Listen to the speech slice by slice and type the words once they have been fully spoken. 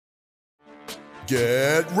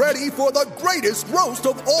Get ready for the greatest roast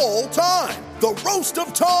of all time, the Roast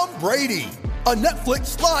of Tom Brady, a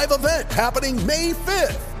Netflix live event happening May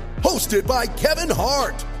 5th. Hosted by Kevin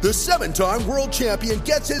Hart, the 7-time world champion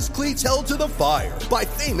gets his cleats held to the fire by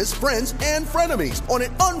famous friends and frenemies on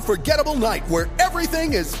an unforgettable night where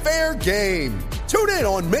everything is fair game. Tune in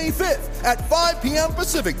on May 5th at 5 p.m.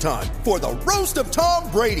 Pacific time for the Roast of Tom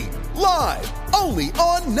Brady, live only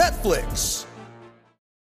on Netflix.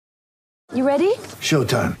 You ready?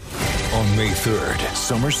 Showtime. On May 3rd,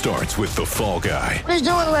 summer starts with The Fall Guy. What are you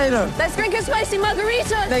doing later? Let's drink a spicy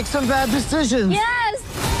margarita. Make some bad decisions. Yes!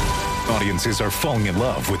 Audiences are falling in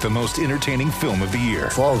love with the most entertaining film of the year.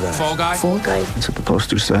 Fall Guy. Fall Guy? Fall guy. That's what the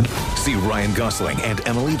poster said. See Ryan Gosling and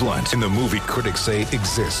Emily Blunt in the movie critics say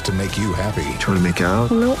exists to make you happy. Trying to make it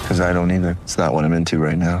out? Nope. Because I don't either. It's not what I'm into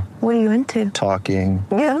right now. What are you into? Talking.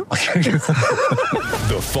 Yeah.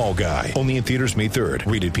 The Fall Guy. Only in theaters May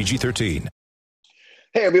 3rd. Rated PG-13.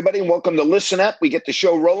 Hey, everybody, and welcome to Listen Up. We get the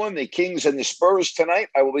show rolling, the Kings and the Spurs tonight.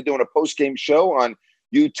 I will be doing a post-game show on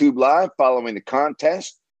YouTube Live following the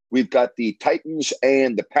contest. We've got the Titans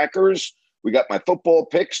and the Packers. We got my football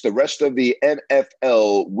picks, the rest of the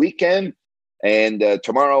NFL weekend. And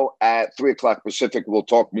tomorrow at 3 o'clock Pacific, we'll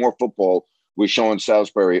talk more football with Sean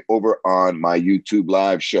Salisbury over on my YouTube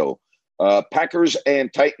Live show. Packers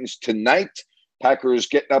and Titans tonight. Packers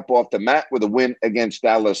getting up off the mat with a win against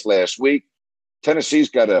Dallas last week. Tennessee's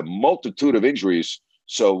got a multitude of injuries,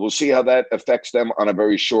 so we'll see how that affects them on a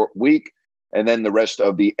very short week. And then the rest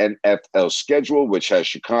of the NFL schedule, which has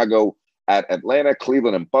Chicago at Atlanta,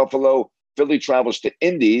 Cleveland, and Buffalo. Philly travels to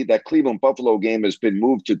Indy. That Cleveland-Buffalo game has been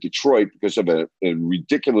moved to Detroit because of a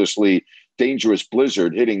ridiculously dangerous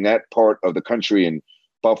blizzard hitting that part of the country in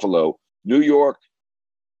Buffalo. New York,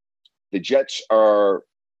 the Jets are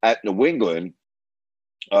at New England.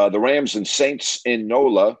 The Rams and Saints in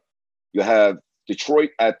NOLA. You have Detroit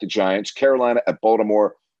at the Giants, Carolina at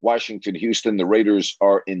Baltimore, Washington, Houston. The Raiders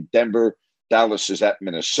are in Denver. Dallas is at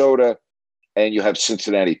Minnesota. And you have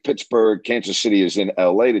Cincinnati, Pittsburgh. Kansas City is in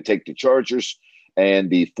LA to take the Chargers. And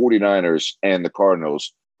the 49ers and the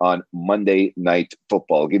Cardinals on Monday Night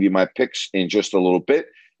Football. I'll give you my picks in just a little bit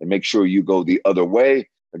and make sure you go the other way.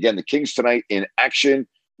 Again, the Kings tonight in action.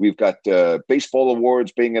 We've got baseball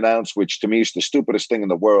awards being announced, which to me is the stupidest thing in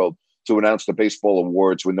the world, to announce the baseball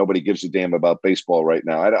awards when nobody gives a damn about baseball right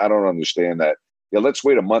now. I don't understand that. Yeah, let's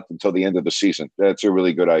wait a month until the end of the season. That's a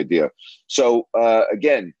really good idea. So,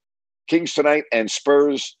 again, Kings tonight and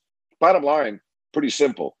Spurs. Bottom line, pretty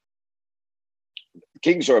simple.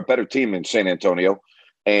 Kings are a better team in San Antonio,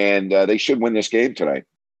 and they should win this game tonight.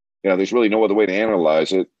 You know, there's really no other way to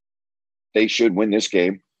analyze it. They should win this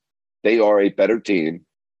game. They are a better team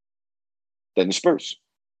than the Spurs.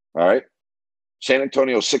 All right? San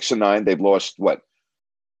Antonio 6-9. They've lost,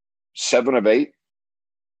 7 of 8?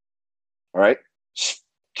 All right?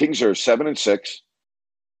 Kings are 7-6.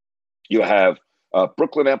 You have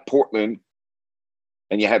Brooklyn at Portland,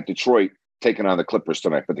 and you have Detroit taking on the Clippers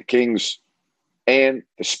tonight. But the Kings and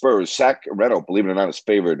the Spurs, Sacramento, believe it or not, is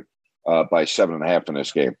favored by 7.5 in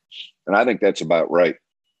this game. And I think that's about right.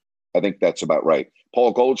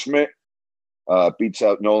 Paul Goldschmidt beats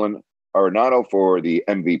out Nolan Arenado for the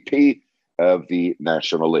MVP of the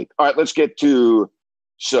National League. All right, let's get to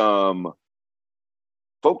some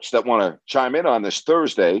folks that want to chime in on this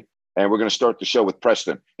Thursday, and we're going to start the show with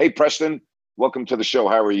Preston. Hey, Preston, welcome to the show.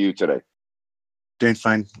 How are you today? Doing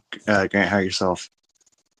fine. Grant, how are yourself?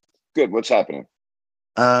 Good. What's happening?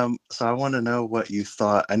 So I want to know what you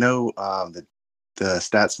thought. I know the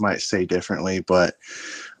stats might say differently, but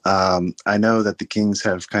I know that the Kings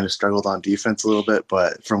have kind of struggled on defense a little bit,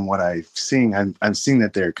 but from what I'm seeing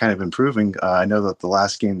that they're kind of improving. I know that the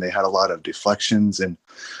last game they had a lot of deflections, and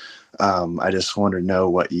I just want to know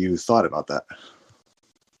what you thought about that.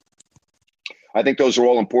 I think those are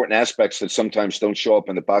all important aspects that sometimes don't show up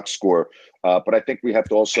in the box score. But I think we have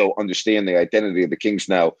to also understand the identity of the Kings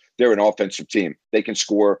now. They're an offensive team. They can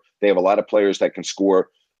score. They have a lot of players that can score.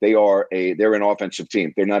 They're an offensive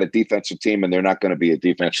team. They're not a defensive team, and they're not going to be a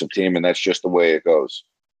defensive team, and that's just the way it goes.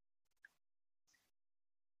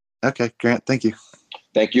 Okay, Grant, thank you.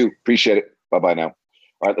 Thank you. Appreciate it. Bye-bye now.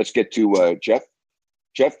 All right, let's get to Jeff.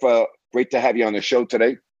 Jeff, great to have you on the show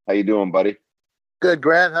today. How you doing, buddy? Good,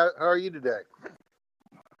 Grant. How are you today?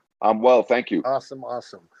 I'm well, thank you. Awesome.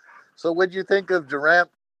 So what'd you think of Durant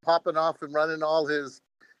popping off and running all his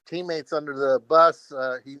teammates under the bus?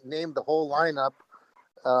 He named the whole lineup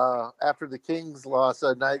after the Kings loss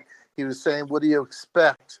that night. He was saying, what do you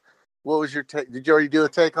expect? What was your take? Did you already do a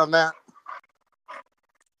take on that?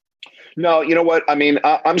 No, you know what? I mean,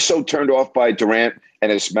 I'm so turned off by Durant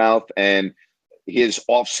and his mouth. And his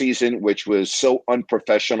offseason, which was so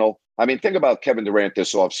unprofessional. I mean, think about Kevin Durant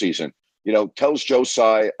this offseason. Tells Joe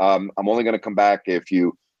Tsai, I'm only going to come back if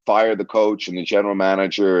you fire the coach and the general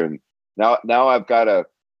manager. And now I've got to,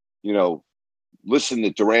 listen to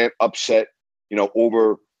Durant upset,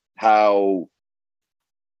 over how,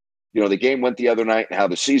 the game went the other night and how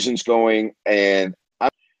the season's going. And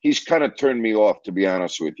he's kind of turned me off, to be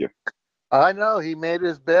honest with you. I know. He made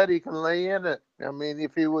his bed. He can lay in it. I mean,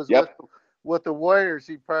 if he was with the Warriors,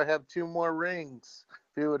 he'd probably have 2 more rings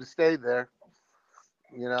if he would have stayed there,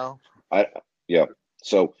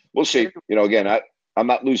 So we'll see. Again, I'm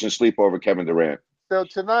not losing sleep over Kevin Durant. So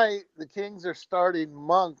tonight, the Kings are starting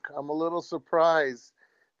Monk. I'm a little surprised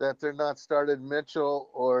that they're not starting Mitchell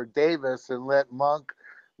or Davis and let Monk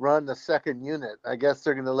run the second unit. I guess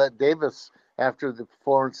they're going to let Davis, after the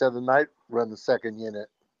performance of the night, run the second unit.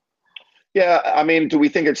 Yeah, I mean, do we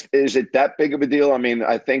think is it that big of a deal? I mean,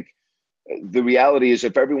 I think the reality is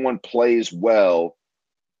if everyone plays well,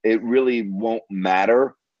 it really won't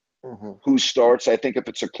matter who starts. I think if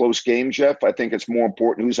it's a close game, Jeff, I think it's more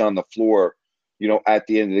important who's on the floor, at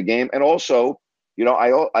the end of the game. And also,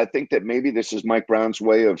 I think that maybe this is Mike Brown's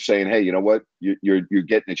way of saying, hey, you know what, you're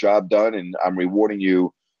getting the job done, and I'm rewarding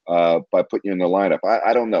you by putting you in the lineup.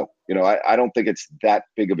 I don't know. I don't think it's that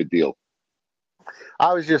big of a deal.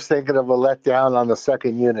 I was just thinking of a letdown on the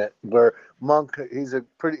second unit where Monk, he's a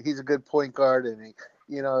good point guard, and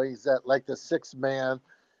he's at like the 6th man,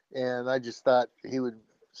 and I just thought he would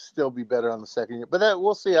still be better on the second unit. But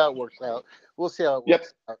we'll see how it works out. We'll see how it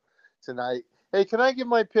works out tonight. Hey, can I give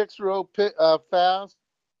my picks real fast?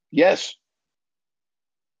 Yes.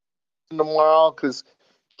 Tomorrow, because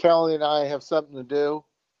Kelly and I have something to do.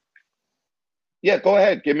 Yeah, go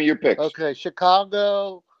ahead. Give me your picks. Okay,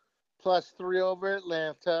 Chicago +3 over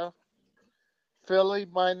Atlanta. Philly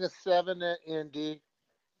 -7 at Indy.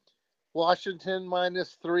 Washington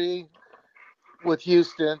 -3 with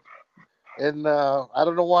Houston. And I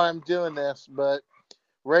don't know why I'm doing this, but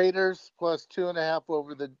Raiders +2.5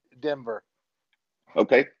 over the Denver.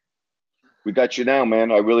 Okay. We got you now,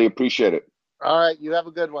 man. I really appreciate it. All right. You have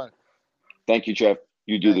a good one. Thank you, Jeff.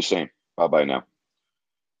 You do the same. Bye-bye now.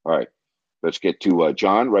 All right. Let's get to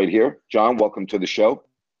John right here. John, welcome to the show.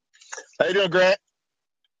 How you doing, Grant?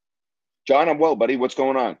 John, I'm well, buddy. What's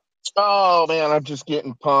going on? Oh, man, I'm just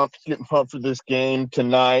getting pumped for this game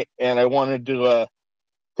tonight. And I wanted to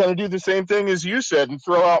kind of do the same thing as you said and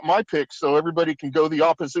throw out my picks so everybody can go the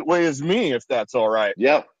opposite way as me, if that's all right.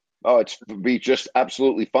 Yeah. Oh, it's be just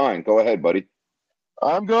absolutely fine. Go ahead, buddy.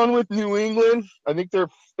 I'm going with New England. I think they're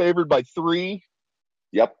favored by 3.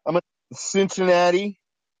 Yep. I'm at Cincinnati,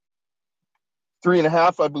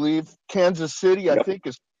 3.5, I believe. Kansas City, I think,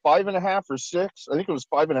 is 5.5 or 6. I think it was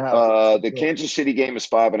 5.5. The Kansas City game is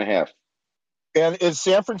 5.5. And is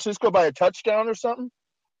San Francisco by a touchdown or something?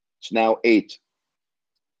 It's now 8.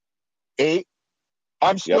 8?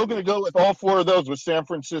 I'm still going to go with all 4 of those with San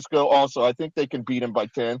Francisco also. I think they can beat them by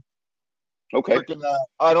 10. Okay.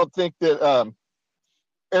 I don't think that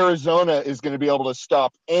Arizona is going to be able to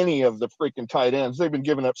stop any of the freaking tight ends. They've been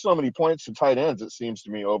giving up so many points to tight ends, it seems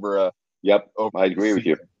to me, over I agree with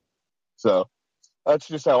you. So that's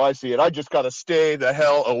just how I see it. I just got to stay the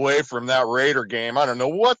hell away from that Raider game. I don't know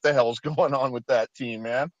what the hell's going on with that team,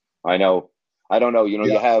 man. I know. I don't know.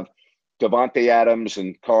 You have Devontae Adams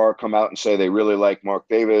and Carr come out and say they really like Mark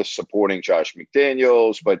Davis supporting Josh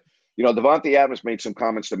McDaniels, but Devontae Adams made some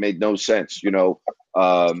comments that made no sense.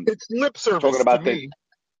 It's lip service talking about to me.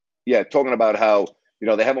 Talking about how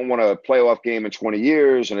they haven't won a playoff game in 20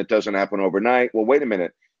 years and it doesn't happen overnight. Well, wait a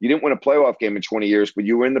minute. You didn't win a playoff game in 20 years, but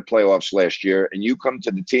you were in the playoffs last year, and you come to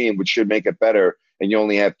the team, which should make it better, and you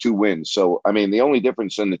only have 2 wins. So, I mean, the only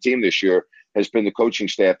difference in the team this year has been the coaching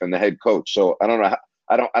staff and the head coach. So, I don't know.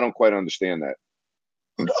 I don't quite understand that.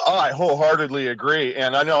 I wholeheartedly agree.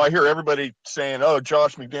 And I know I hear everybody saying, oh,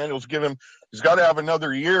 Josh McDaniels, he's got to have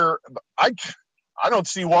another year. I don't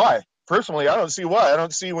see why. Personally, I don't see why. I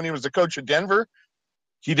don't see when he was the coach of Denver.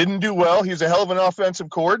 He didn't do well. He's a hell of an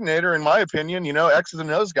offensive coordinator, in my opinion, X's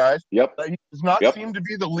and O's guys. Yep. He does not seem to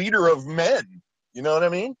be the leader of men. You know what I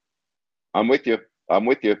mean? I'm with you.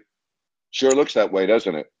 Sure looks that way,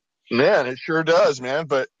 doesn't it? Man, it sure does, man.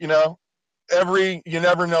 But, you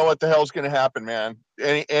never know what the hell's going to happen, man.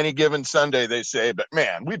 Any given Sunday, they say. But,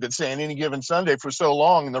 man, we've been saying any given Sunday for so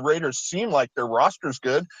long, and the Raiders seem like their roster's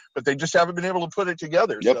good, but they just haven't been able to put it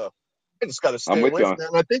together. Yep. So I just got to stay away from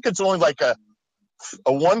that. I think it's only like a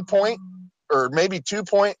 1 point or maybe 2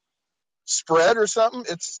 point spread or something.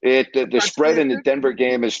 The spread in the Denver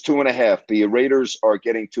game is 2.5. The Raiders are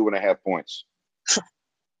getting 2.5 points.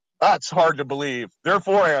 That's hard to believe.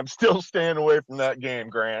 Therefore, I am still staying away from that game,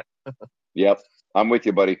 Grant. Yep. I'm with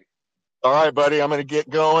you, buddy. All right, buddy. I'm going to get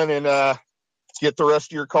going and get the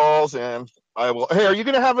rest of your calls, and I will. Hey, are you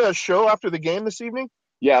going to have a show after the game this evening?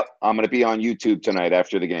 Yeah, I'm going to be on YouTube tonight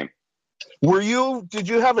after the game. Did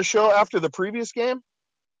you have a show after the previous game?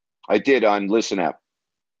 I did on Listen App.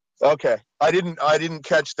 Okay. I didn't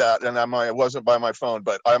catch that, and it wasn't by my phone,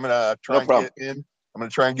 but I'm going to try get in. I'm going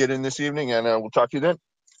to try and get in this evening, and we'll talk to you then.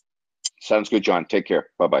 Sounds good, John. Take care.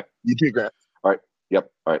 Bye-bye. You too, Grant. All right.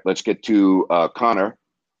 Yep. All right. Let's get to Connor.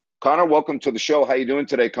 Connor, welcome to the show. How you doing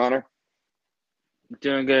today, Connor?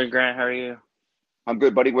 Doing good, Grant. How are you? I'm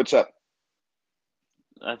good, buddy. What's up?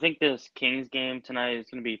 I think this Kings game tonight is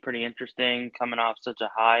going to be pretty interesting, coming off such a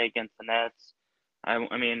high against the Nets.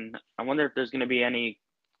 I mean, I wonder if there's going to be any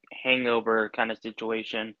hangover kind of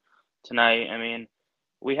situation tonight. I mean,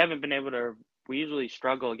 we haven't been able to – we usually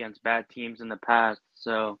struggle against bad teams in the past.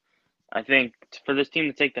 So I think for this team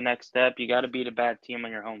to take the next step, you got to beat a bad team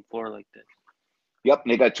on your home floor like this. Yep,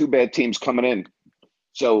 and they got two bad teams coming in.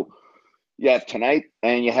 So – you have tonight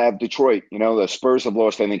and you have Detroit. You know, the Spurs have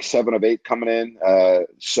lost, I think, 7 of 8 coming in.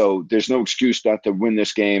 So there's no excuse not to win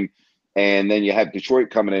this game. And then you have Detroit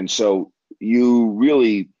coming in. So you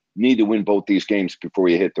really need to win both these games before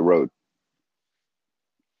you hit the road.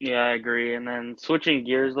 Yeah, I agree. And then switching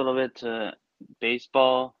gears a little bit to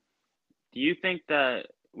baseball, do you think that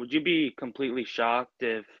 – would you be completely shocked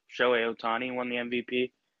if Shohei Ohtani won the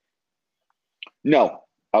MVP? No.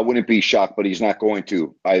 I wouldn't be shocked, but he's not going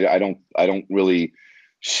to. I don't really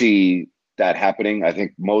see that happening. I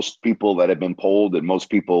think most people that have been polled and most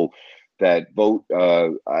people that vote,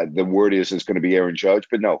 the word is it's going to be Aaron Judge.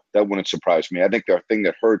 But no, that wouldn't surprise me. I think the thing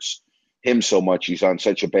that hurts him so much, he's on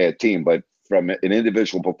such a bad team. But from an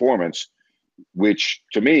individual performance, which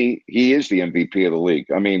to me, he is the MVP of the league.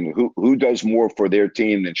 I mean, who does more for their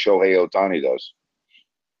team than Shohei Ohtani does?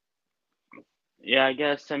 Yeah, I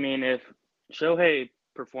guess. I mean, if Shohei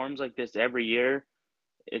performs like this every year,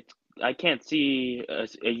 I can't see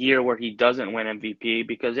a year where he doesn't win MVP,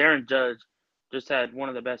 because Aaron Judge just had one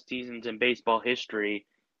of the best seasons in baseball history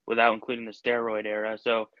without including the steroid era.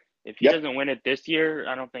 So if he doesn't win it this year,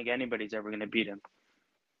 I don't think anybody's ever going to beat him.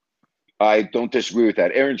 I don't disagree with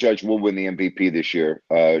that. Aaron Judge will win the MVP this year.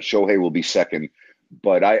 Shohei will be second,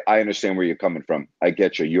 but I understand where you're coming from. I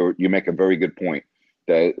get you. You make a very good point.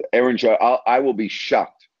 That Aaron Judge, I will be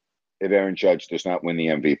shocked if Aaron Judge does not win the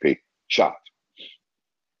MVP. Shocked.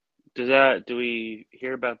 Do we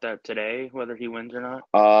hear about that today, whether he wins or not?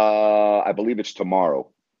 I believe it's tomorrow.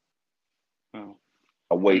 Oh.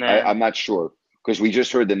 Wait, I'm not sure, because we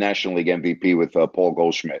just heard the National League MVP with Paul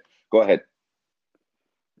Goldschmidt. Go ahead.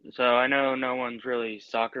 So I know no one's really a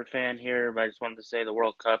soccer fan here, but I just wanted to say the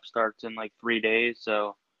World Cup starts in like 3 days,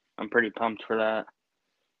 so I'm pretty pumped for that.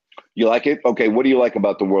 You like it? Okay, what do you like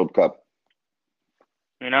about the World Cup?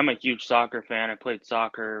 I mean, I'm a huge soccer fan. I played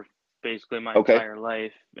soccer basically my entire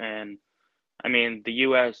life. And, I mean, the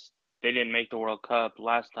U.S., they didn't make the World Cup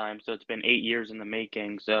last time, so it's been 8 years in the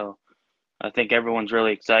making. So I think everyone's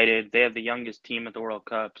really excited. They have the youngest team at the World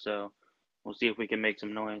Cup, so we'll see if we can make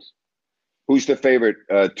some noise. Who's the favorite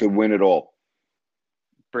to win it all?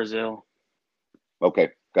 Brazil. Okay,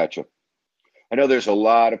 gotcha. I know there's a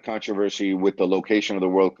lot of controversy with the location of the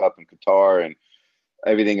World Cup in Qatar and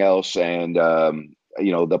everything else, and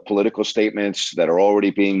the political statements that are already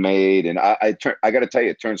being made. And I got to tell you,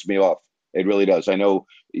 it turns me off. It really does. I know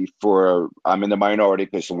I'm in the minority,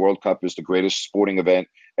 because the World Cup is the greatest sporting event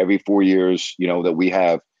every 4 years, that we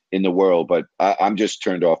have in the world. But I'm just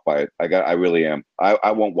turned off by it. I really am.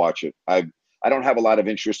 I won't watch it. I don't have a lot of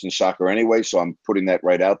interest in soccer anyway, so I'm putting that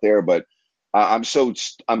right out there. But I'm so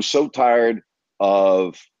tired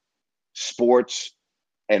of sports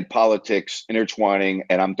and politics intertwining,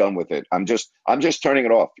 and I'm done with it. I'm just turning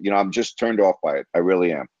it off. I'm just turned off by it. I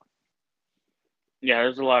really am. Yeah,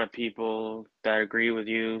 there's a lot of people that agree with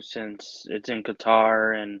you, since it's in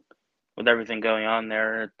Qatar and with everything going on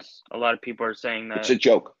there. A lot of people are saying that it's a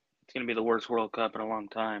joke. It's going to be the worst World Cup in a long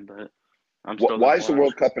time, but I'm still. Why is the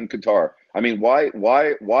World Cup in Qatar? I mean, why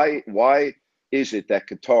is it that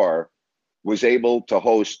Qatar was able to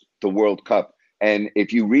host the World Cup? And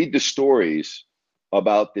if you read the stories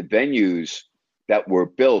about the venues that were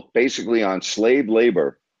built basically on slave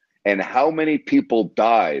labor and how many people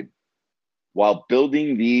died while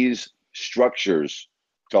building these structures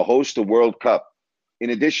to host the World Cup, in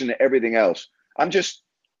addition to everything else,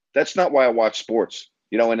 that's not why I watch sports,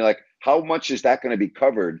 and like, how much is that going to be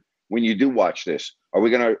covered when you do watch this? Are we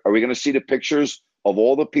going to see the pictures of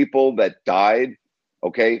all the people that died,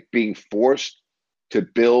 being forced to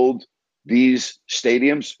build these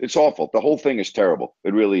stadiums? It's awful. The whole thing is terrible.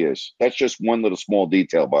 It really is. That's just one little small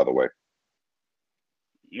detail, by the way.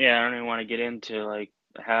 Yeah, I don't even want to get into like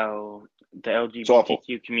how the awful.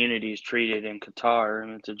 LGBTQ community is treated in Qatar,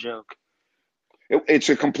 and it's a joke. It's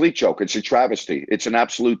a complete joke. It's a travesty. It's an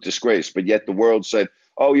absolute disgrace. But yet the world said,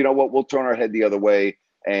 "Oh, you know what? We'll turn our head the other way,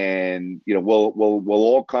 and we'll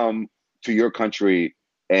all come to your country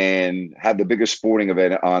and have the biggest sporting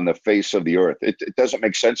event on the face of the earth." It doesn't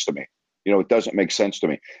make sense to me. It doesn't make sense to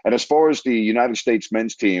me. And as far as the United States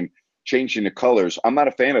men's team changing the colors, I'm not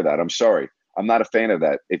a fan of that. I'm sorry. I'm not a fan of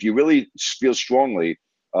that. If you really feel strongly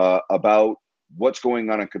about what's going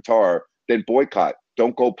on in Qatar, then boycott.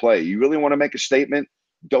 Don't go play. You really want to make a statement?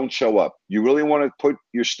 Don't show up. You really want to put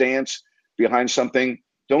your stance behind something?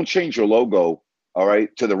 Don't change your logo, all right,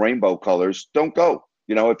 to the rainbow colors. Don't go.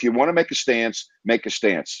 If you want to make a stance, make a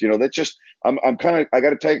stance. That's just, I got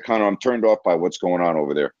to tell you, Connor, I'm turned off by what's going on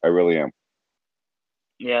over there. I really am.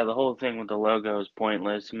 Yeah, the whole thing with the logo is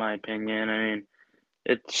pointless, in my opinion. I mean,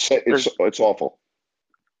 it's awful.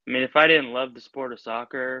 I mean, if I didn't love the sport of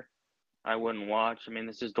soccer, I wouldn't watch. I mean,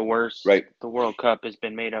 this is the worst right. the World Cup has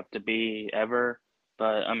been made up to be ever.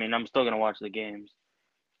 But, I mean, I'm still going to watch the games.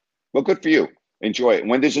 Well, good for you. Enjoy it.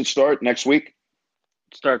 When does it start? Next week?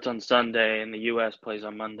 It starts on Sunday, and the U.S. plays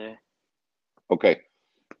on Monday. Okay.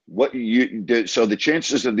 So the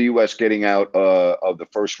chances of the U.S. getting out of the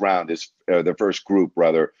first round the first group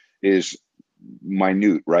rather is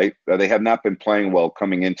minute, right? They have not been playing well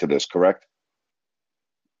coming into this, correct?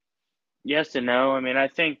 Yes and no. I mean, I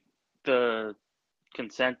think the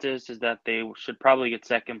consensus is that they should probably get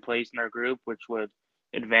second place in their group, which would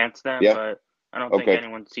advance them. Yeah. But I don't think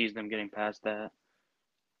anyone sees them getting past that.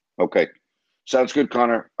 Okay. Sounds good,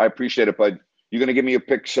 Connor. I appreciate it, bud. You going to give me your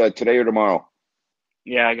picks today or tomorrow?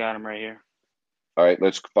 Yeah, I got them right here. All right,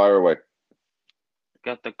 let's fire away.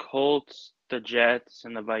 Got the Colts, the Jets,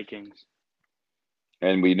 and the Vikings.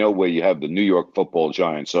 And we know where you have the New York Football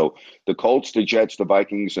Giants. So the Colts, the Jets, the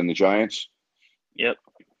Vikings, and the Giants? Yep.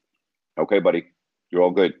 Okay, buddy. You're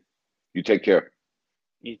all good. You take care.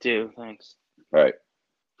 You too. Thanks. All right.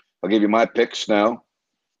 I'll give you my picks now.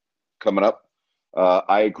 Coming up.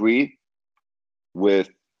 I agree with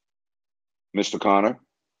Mr. Connor.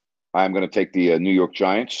 I'm going to take the New York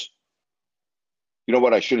Giants. You know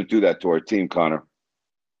what? I shouldn't do that to our team, Connor.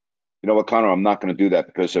 You know what, Connor? I'm not going to do that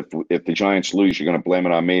because if the Giants lose, you're going to blame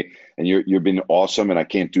it on me. And you've been awesome, and I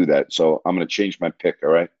can't do that. So I'm going to change my pick, all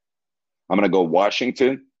right? I'm going to go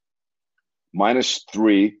Washington,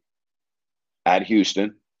 -3 at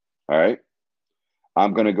Houston, all right?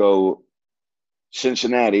 I'm going to go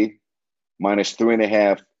Cincinnati,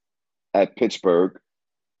 -3.5 at Pittsburgh.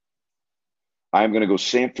 I'm going to go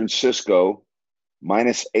San Francisco,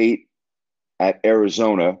 -8 at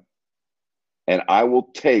Arizona. And I will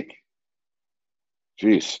take,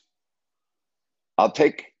 I'll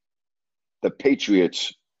take the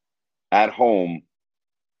Patriots at home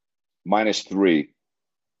 -3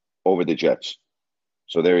 over the Jets.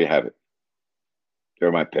 So there you have it. There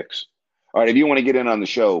are my picks. All right, if you want to get in on the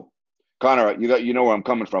show, Connor, you know where I'm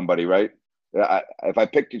coming from, buddy, right? If I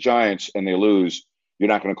pick the Giants and they lose, you're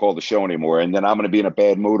not going to call the show anymore. And then I'm going to be in a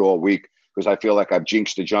bad mood all week because I feel like I've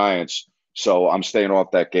jinxed the Giants. So I'm staying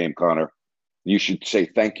off that game, Connor. You should say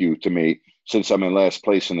thank you to me since I'm in last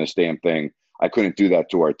place in this damn thing. I couldn't do that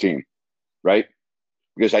to our team, right?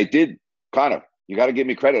 Because I did, Connor, you got to give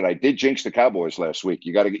me credit. I did jinx the Cowboys last week.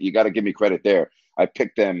 You got to give me credit there. I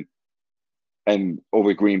picked them and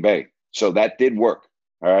over Green Bay. So that did work.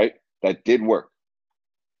 All right? That did work.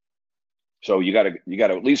 So you got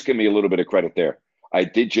to at least give me a little bit of credit there. I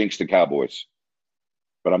did jinx the Cowboys.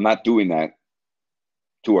 But I'm not doing that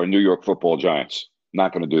to our New York Football Giants.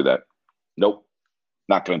 Not going to do that. Nope.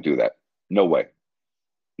 Not going to do that. No way.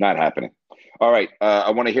 Not happening. All right.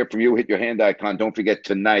 I want to hear from you. Hit your hand icon. Don't forget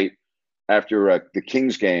tonight after the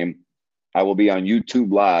Kings game, I will be on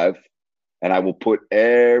YouTube Live, and I will put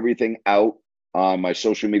everything out on my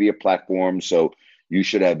social media platforms. So you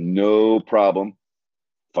should have no problem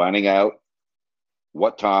finding out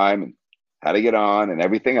what time and how to get on and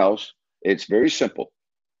everything else. It's very simple.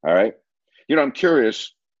 All right. I'm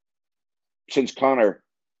curious, since Connor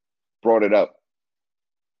brought it up,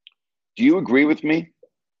 do you agree with me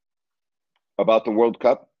about the World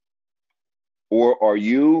Cup? Or are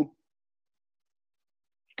you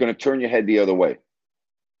going to turn your head the other way?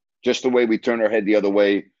 Just the way we turned our head the other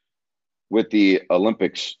way with the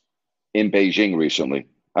Olympics in Beijing recently.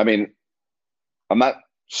 I mean, I'm not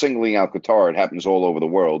singling out Qatar. It happens all over the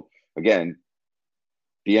world. Again,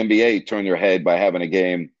 the NBA turned their head by having a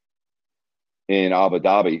game in Abu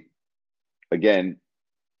Dhabi. Again,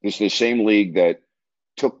 this is the same league that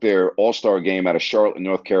took their all-star game out of Charlotte,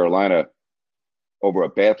 North Carolina over a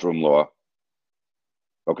bathroom law.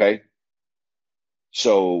 Okay?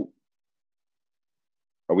 So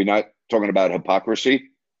are we not talking about hypocrisy?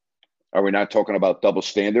 Are we not talking about double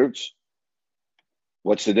standards?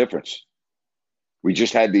 What's the difference? We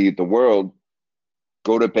just had the world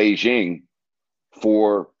go to Beijing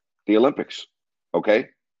for the Olympics, okay?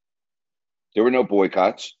 There were no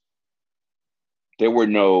boycotts. There were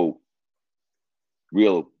no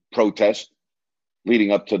real protests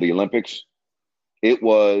leading up to the Olympics. It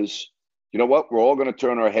was, you know what? We're all going to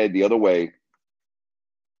turn our head the other way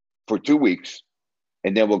for 2 weeks,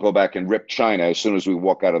 and then we'll go back and rip China as soon as we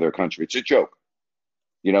walk out of their country. It's a joke.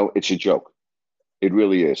 You know, it's a joke. It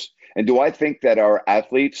really is. And do I think that our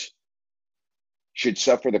athletes should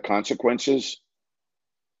suffer the consequences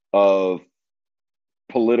of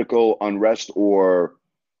political unrest or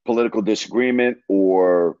political disagreement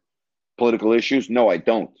or political issues? No, I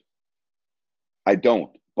don't. I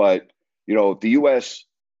don't. But, you know, if the U.S.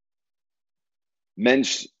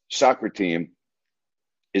 men's soccer team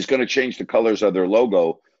is going to change the colors of their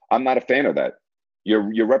logo, I'm not a fan of that.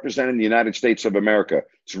 You're representing the United States of America.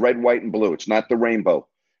 It's red, white, and blue. It's not the rainbow.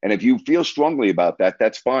 And if you feel strongly about that,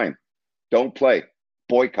 that's fine. Don't play.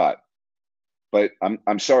 Boycott. But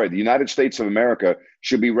I'm sorry, the United States of America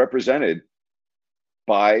should be represented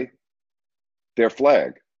by their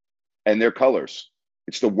flag and their colors.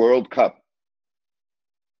 It's the World Cup.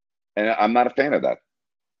 And I'm not a fan of that.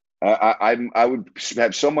 I would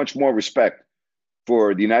have so much more respect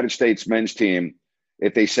for the United States men's team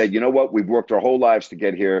if they said, you know what, we've worked our whole lives to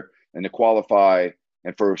get here and to qualify.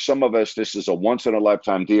 And for some of us, this is a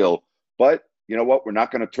once-in-a-lifetime deal. But you know what, we're not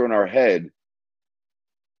going to turn our head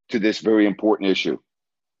to this very important issue.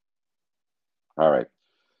 All right.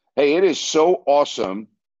 Hey, it is so awesome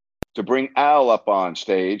to bring Al up on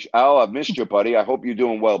stage. Al, I've missed you, buddy. I hope you're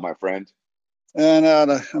doing well, my friend. And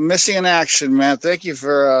I'm missing in action, man. Thank you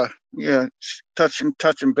for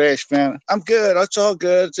touching base, man. I'm good. It's all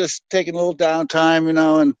good. Just taking a little downtime, you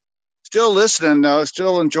know, and still listening, though.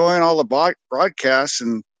 Still enjoying all the broadcasts,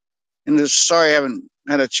 and just sorry I haven't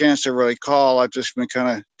had a chance to really call. I've just been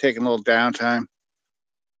kind of taking a little downtime.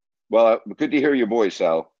 Well, good to hear your voice,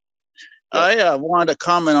 Al. I wanted to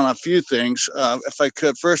comment on a few things, if I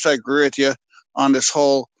could. First, I agree with you on this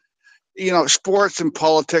whole, you know, sports and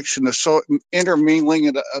politics and the intermingling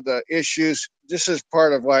of the issues. This is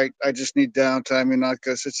part of why I just need downtime, you know,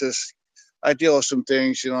 because it's just, I deal with some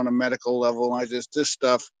things, you know, on a medical level. And this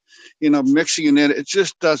stuff, you know, mixing it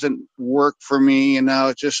just doesn't work for me. You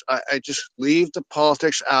know, I just leave the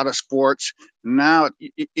politics out of sports. Now,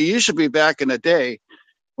 it used to be back in the day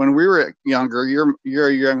when we were younger, you're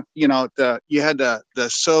young, you know, you had the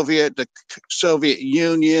Soviet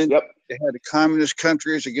Union. Yep. They had the communist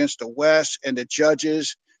countries against the West and the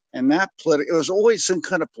judges, and it was always some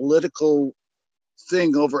kind of political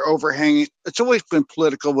thing overhanging. It's always been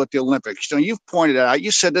political with the Olympics. You know, you've pointed out, you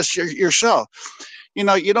said this yourself. You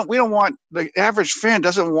know, we don't want, the average fan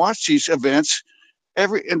doesn't watch these events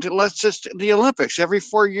unless it's the Olympics. Every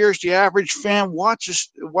 4 years, the average fan watches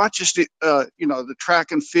the you know, the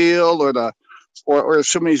track and field or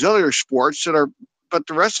some of these other sports but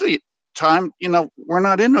the rest of the time, you know, we're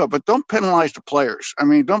not into it. But don't penalize the players. I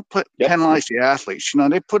mean, don't penalize the athletes. You know,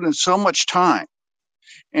 they put in so much time,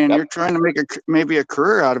 and you're trying to make maybe a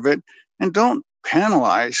career out of it, and don't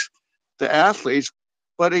penalize the athletes.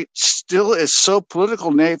 But it still is so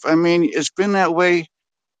political, Nate. I mean, it's been that way,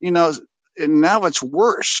 you know. And now it's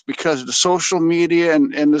worse because of the social media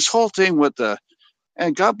and this whole thing with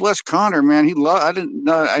and God bless Connor, man. I didn't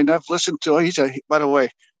know. I've listened to. By the way,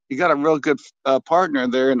 you got a real good partner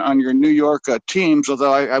there on your New York teams.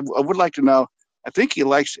 Although I would like to know. I think he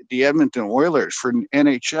likes the Edmonton Oilers for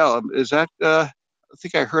NHL. Is that? I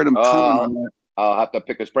think I heard him comment on that. I'll have to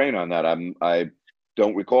pick his brain on that. I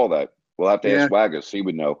don't recall that. We'll have to ask Waggis. He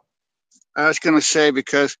would know. I was going to say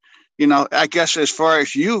because, you know, I guess as far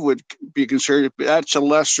as you would be concerned, that's a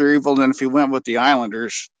lesser evil than if he went with the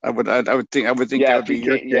Islanders. I would think that would be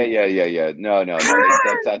your thing. Yeah. No.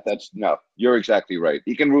 That's no. You're exactly right.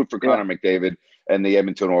 He can root for Connor McDavid and the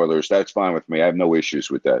Edmonton Oilers. That's fine with me. I have no issues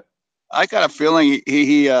with that. I got a feeling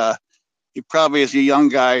he probably, as a young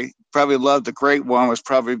guy, probably loved the Great One, was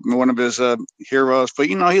probably one of his heroes. But,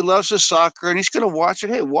 you know, he loves his soccer, and he's going to watch it.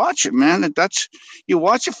 Hey, watch it, man. You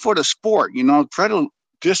watch it for the sport. You know, try to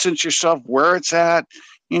distance yourself where it's at.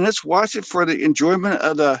 You know, let's watch it for the enjoyment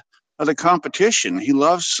of the competition. He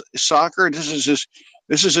loves soccer. This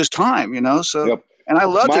is his time, you know. So, and I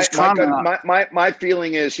love this comment. My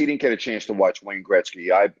feeling is he didn't get a chance to watch Wayne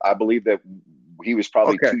Gretzky. I believe that he was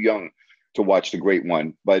probably too young to watch the Great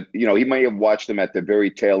One. But, you know, he may have watched him at the very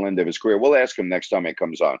tail end of his career. We'll ask him next time he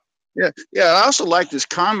comes on. Yeah. I also like this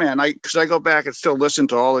comment. Because I go back and still listen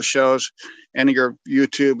to all the shows and your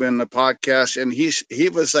YouTube and the podcast. And he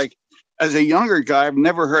was like, as a younger guy, I've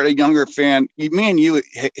never heard a younger fan. Me and you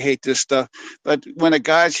hate this stuff, but when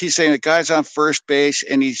he's saying the guy's on first base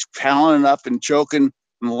and he's palling up and joking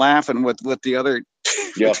and laughing with the other,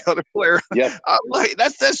 Yep. the other player. Yep. Like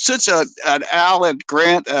that's such an Alan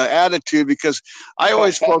Grant attitude, because I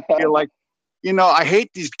always felt like, I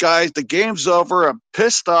hate these guys. The game's over. I'm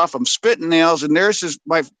pissed off. I'm spitting nails. And there's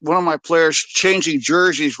one of my players changing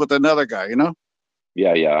jerseys with another guy,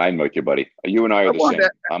 Yeah, I'm with you, buddy. You and I are the same.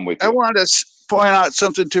 I'm with you. I wanted to point out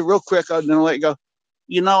something too real quick, and then I'll let you go.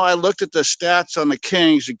 I looked at the stats on the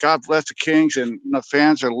Kings, and God bless the Kings, and the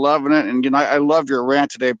fans are loving it. And, I love your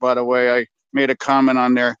rant today, by the way. I made a comment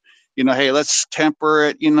on there, hey, let's temper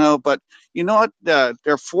it, but you know what?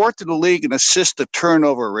 They're fourth in the league in assist to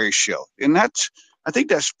turnover ratio. And I think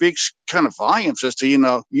that speaks kind of volumes as to,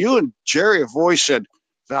 you and Jerry have always said,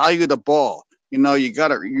 value the ball. You got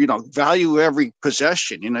to, value every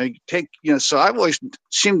possession, you take, so I've always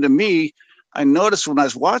seemed to me, I noticed when I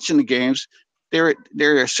was watching the games, their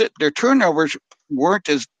turnovers weren't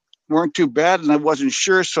too bad, and I wasn't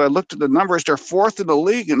sure. So I looked at the numbers. They're fourth in the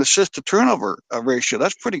league in assist to turnover ratio.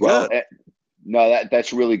 That's pretty good. No,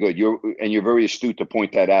 that's really good. You're very astute to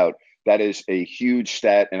point that out. That is a huge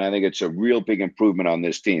stat, and I think it's a real big improvement on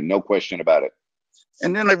this team. No question about it.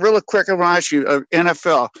 And then really quick, I want to ask you,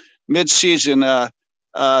 NFL mid-season,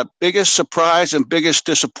 biggest surprise and biggest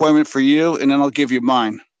disappointment for you, and then I'll give you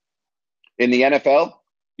mine. In the NFL?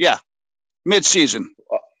 Yeah, mid-season.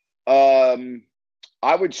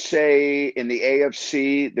 I would say in the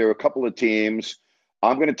AFC, there are a couple of teams.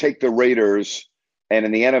 I'm going to take the Raiders, and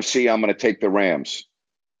in the NFC, I'm going to take the Rams.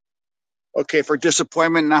 Okay, for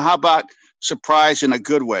disappointment. Now, how about surprise in a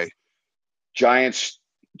good way? Giants,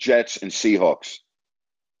 Jets, and Seahawks.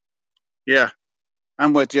 Yeah,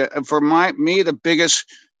 I'm with you. And for me, the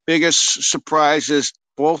biggest surprise is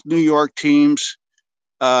both New York teams.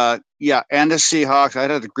 And the Seahawks. I'd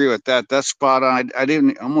have to agree with that. That's spot on.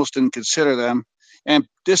 I almost didn't consider them. And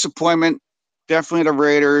disappointment, definitely the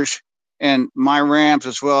Raiders and my Rams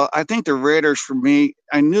as well. I think the Raiders, for me,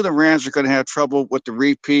 I knew the Rams were going to have trouble with the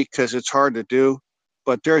repeat because it's hard to do,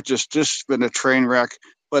 but they're just been a train wreck.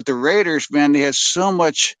 But the Raiders, man, they had so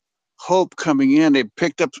much hope coming in. They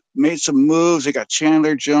made some moves. They got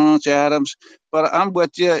Chandler Jones, Adams. But I'm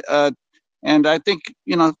with you. And I think,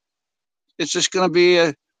 it's just going to be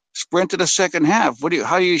a sprint to the second half.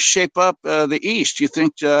 How do you shape up the East? You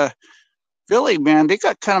think Philly, man, they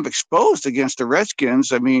got kind of exposed against the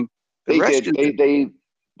Redskins. I mean, They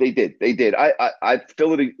did.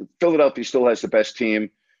 Philadelphia still has the best team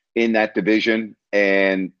in that division,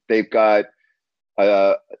 and they've got,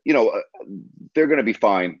 they're going to be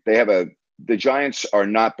fine. The Giants are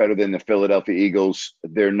not better than the Philadelphia Eagles.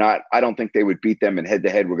 They're not. I don't think they would beat them in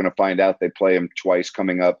head-to-head. We're going to find out. They play them twice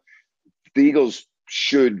coming up. The Eagles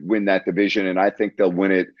should win that division, and I think they'll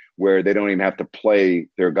win it where they don't even have to play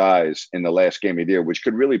their guys in the last game of the year, which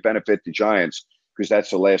could really benefit the Giants because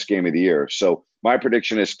that's the last game of the year. So my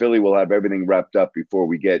prediction is Philly will have everything wrapped up before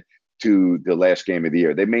we get to the last game of the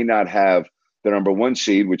year. They may not have the number one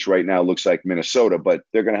seed, which right now looks like Minnesota, but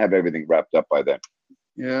they're going to have everything wrapped up by then.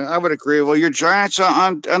 Yeah, I would agree. Well, your Giants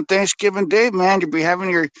on Thanksgiving Day, man, you'll be having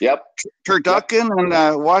your turducken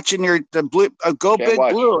and watching the blue, Go Big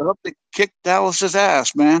Blue. I hope they kick Dallas's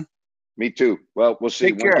ass, man. Me too. Well, we'll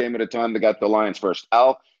see. One game at a time. They got the Lions first.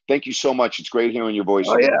 Al, thank you so much. It's great hearing your voice.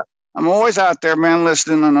 Oh, yeah. I'm always out there, man,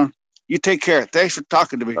 listening. You take care. Thanks for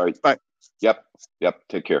talking to me. All right. Bye. Yep.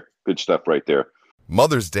 Take care. Good stuff right there.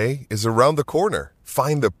 Mother's Day is around the corner.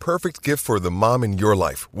 Find the perfect gift for the mom in your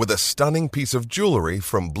life with a stunning piece of jewelry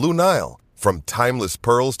from Blue Nile. From timeless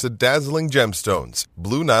pearls to dazzling gemstones,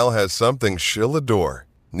 Blue Nile has something she'll adore.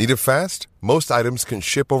 Need it fast? Most items can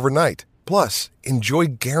ship overnight. Plus, enjoy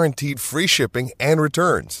guaranteed free shipping and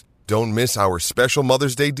returns. Don't miss our special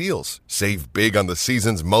Mother's Day deals. Save big on the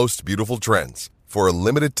season's most beautiful trends. For a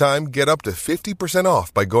limited time, get up to 50%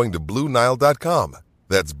 off by going to BlueNile.com.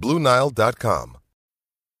 That's BlueNile.com.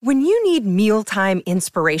 When you need mealtime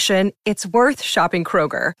inspiration, it's worth shopping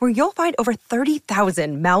Kroger, where you'll find over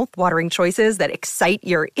 30,000 mouth-watering choices that excite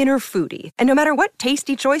your inner foodie. And no matter what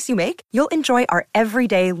tasty choice you make, you'll enjoy our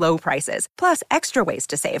everyday low prices, plus extra ways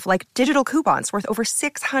to save, like digital coupons worth over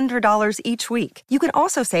 $600 each week. You can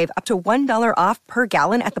also save up to $1 off per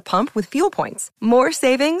gallon at the pump with fuel points. More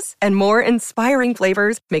savings and more inspiring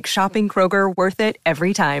flavors make shopping Kroger worth it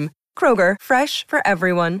every time. Kroger, fresh for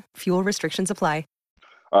everyone. Fuel restrictions apply.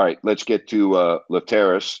 All right, let's get to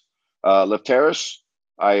Lefteris. Lefteris,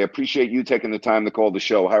 I appreciate you taking the time to call the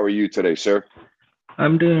show. How are you today, sir?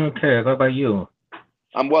 I'm doing okay. What about you?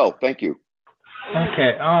 I'm well, thank you.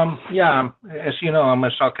 Okay. Yeah. As you know, I'm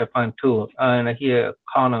a soccer fan too, and I hear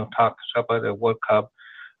Connor talks about the World Cup.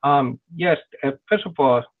 Yes. First of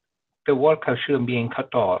all, the World Cup shouldn't be in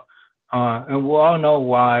Qatar, and we all know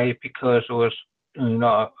why. Because it was,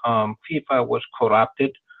 FIFA was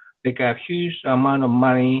corrupted. They got huge amount of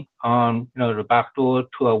money on, the back door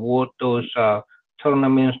to award those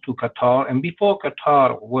tournaments to Qatar. And before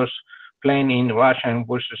Qatar was playing in Russia and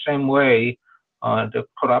was the same way, the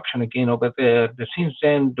corruption again over there. Since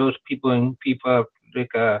then, those people in FIFA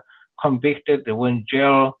like convicted, they went in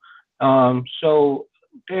jail. So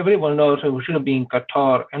everyone knows that we shouldn't be in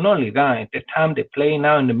Qatar. And not only that, the time they play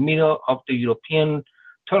now in the middle of the European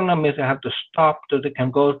tournaments, they have to stop so they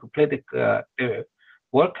can go to play the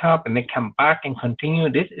World Cup and they come back and continue.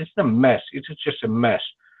 This is a mess. It's just a mess.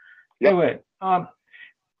 Yep. Anyway,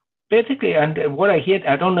 basically, and what I hear,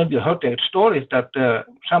 I don't know if you heard the stories that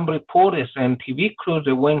some reporters and TV crews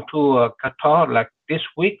that went to Qatar like this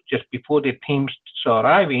week, just before the teams are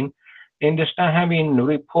arriving, and they start having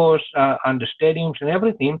reports on the stadiums and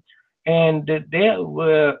everything, and they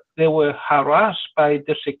were harassed by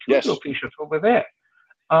the security officials over there.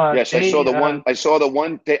 I saw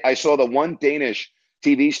the one Danish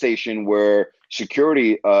TV station where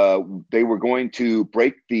security they were going to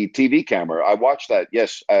break the TV camera. I watched that.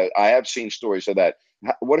 Yes, I have seen stories of that.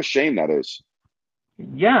 What a shame that is.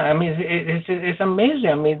 Yeah, I mean it's amazing.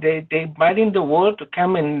 I mean they inviting the world to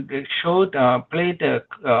come and show play the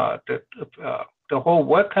whole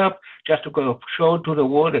World Cup just to go show to the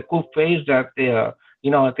world a good face that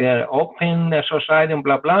they're open society and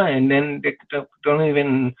blah blah, and then they don't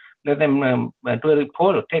even let them do a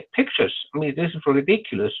report or take pictures. I mean this is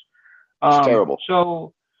ridiculous. It's terrible.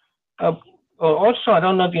 So also I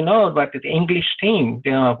don't know if you know, but the English team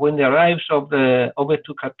when they arrives over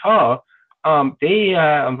to Qatar. They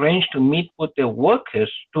arranged to meet with the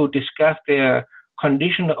workers to discuss their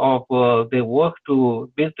condition of their work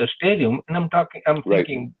to build the stadium. And I'm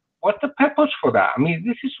thinking, what's the purpose for that? I mean,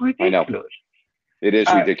 this is ridiculous. I know. It is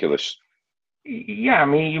ridiculous. Yeah, I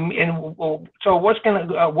mean, so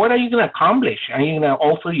what are you gonna accomplish? Are you gonna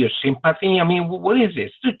offer your sympathy? I mean, what is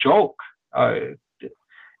this? It's a joke.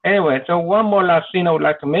 Anyway, so one more last thing I would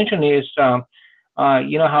like to mention is.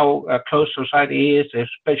 You know how closed society is,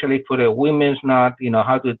 especially for the women's not,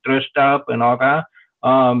 how to dress up and all that.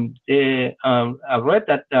 I read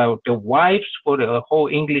that the wives for the whole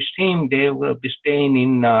English team, they will be staying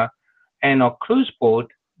in a cruise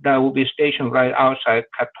boat that will be stationed right outside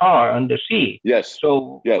Qatar on the sea. Yes.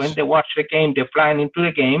 So when they watch the game, they fly into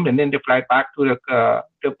the game and then they fly back to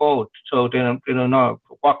the boat. So they're not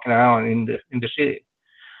walking around in the city.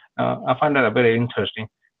 I find that very interesting.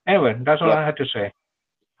 Anyway, that's all I had to say.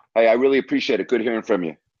 Hey, I really appreciate it. Good hearing from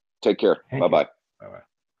you. Take care. Bye-bye. Bye-bye.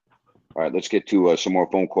 All right, let's get to some more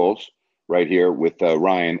phone calls right here with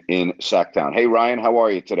Ryan in Sacktown. Hey, Ryan, how are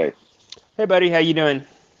you today? Hey, buddy. How you doing?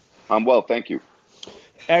 I'm well, thank you.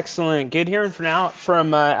 Excellent. Good hearing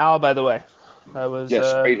from Al, by the way. That was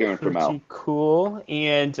great hearing from Al. Cool.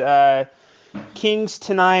 And Kings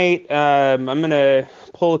tonight, I'm going to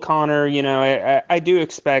pull a Connor. I do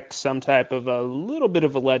expect some type of a little bit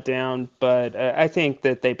of a letdown, but I think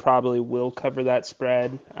that they probably will cover that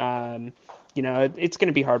spread. It's going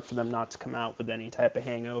to be hard for them not to come out with any type of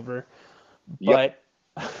hangover. Yep.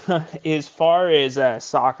 But as far as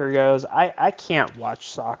soccer goes, I can't watch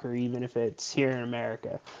soccer even if it's here in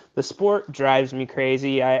America. The sport drives me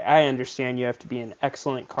crazy. I understand you have to be in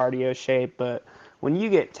excellent cardio shape, but when you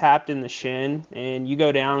get tapped in the shin and you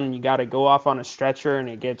go down and you got to go off on a stretcher and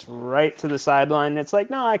it gets right to the sideline, it's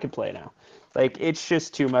like, no, I can play now. Like, it's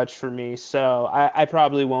just too much for me. So I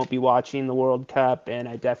probably won't be watching the World Cup, and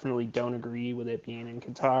I definitely don't agree with it being in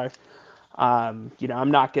Qatar. I'm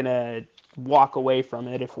not going to walk away from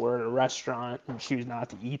it if we're at a restaurant and choose not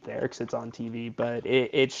to eat there because it's on TV. But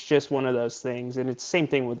it's just one of those things. And it's the same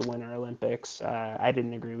thing with the Winter Olympics. I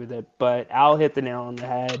didn't agree with it. But Al hit the nail on the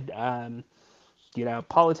head.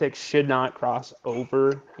 Politics should not cross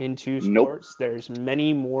over into sports. Nope. There's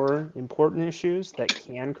many more important issues that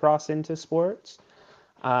can cross into sports.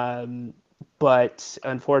 But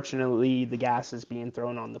unfortunately, the gas is being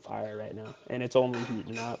thrown on the fire right now, and it's only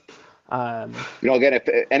heating up. Again,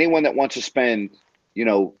 if anyone that wants to spend,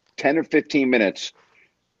 10 or 15 minutes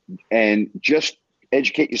and just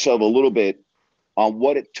educate yourself a little bit on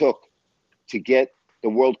what it took to get the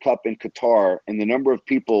World Cup in Qatar and the number of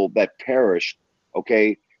people that perished,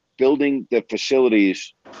 building the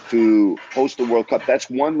facilities to host the World Cup. That's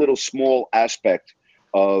one little small aspect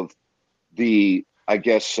of the,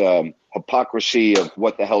 hypocrisy of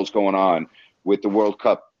what the hell's going on with the World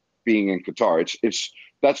Cup being in Qatar.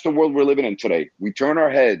 That's the world we're living in today. We turn our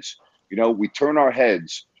heads. We turn our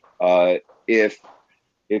heads. If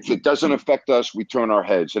it doesn't affect us, we turn our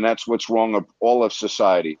heads, and that's what's wrong of all of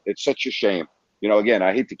society. It's such a shame. Again,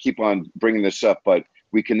 I hate to keep on bringing this up, but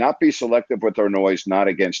we cannot be selective with our noise, not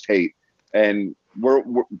against hate. And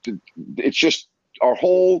it's just our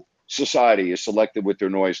whole society is selective with their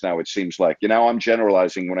noise now, it seems like. I'm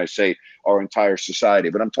generalizing when I say our entire society,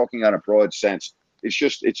 but I'm talking on a broad sense.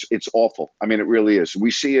 It's awful. I mean, it really is.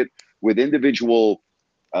 We see it with individual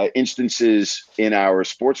instances in our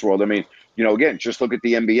sports world. I mean, again, just look at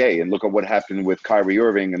the NBA and look at what happened with Kyrie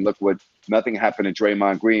Irving, and look what nothing happened to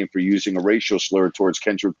Draymond Green for using a racial slur towards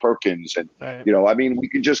Kendrick Perkins. And, right. I mean, we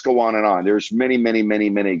can just go on and on. There's many, many, many,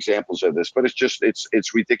 many examples of this, but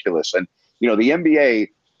it's ridiculous. And, the NBA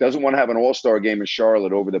doesn't want to have an all-star game in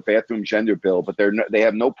Charlotte over the bathroom gender bill, but they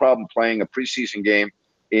have no problem playing a preseason game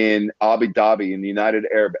in Abu Dhabi in the United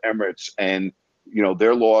Arab Emirates, and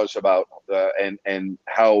their laws about and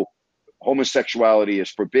how homosexuality is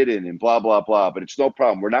forbidden and blah blah blah. But it's no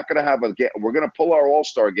problem. We're not going to have we're going to pull our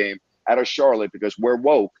all-star game out of Charlotte because we're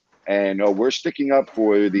woke and we're sticking up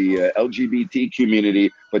for the LGBT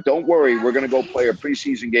community. But don't worry, we're going to go play a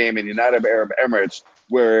preseason game in the United Arab Emirates,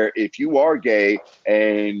 where if you are gay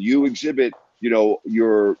and you exhibit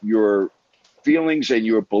your feelings and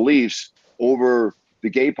your beliefs over the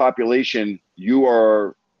gay population, you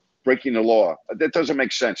are breaking the law. That doesn't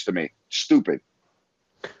make sense to me. Stupid.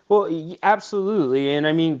 Well, absolutely. And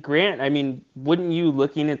I mean, Grant, wouldn't you,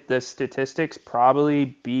 looking at the statistics,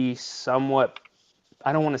 probably be somewhat,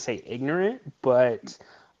 I don't want to say ignorant, but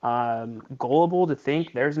gullible to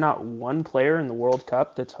think there's not one player in the World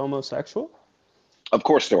Cup that's homosexual? Of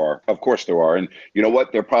course there are. Of course there are. And you know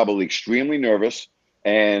what? They're probably extremely nervous,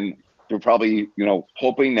 and they're probably,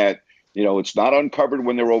 hoping that it's not uncovered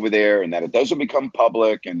when they're over there and that it doesn't become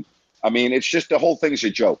public. And I mean, it's just, the whole thing's a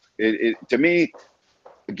joke. To me,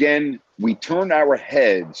 again, we turn our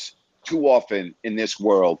heads too often in this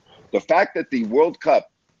world. The fact that the World Cup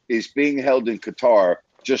is being held in Qatar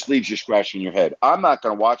just leaves you scratching your head. I'm not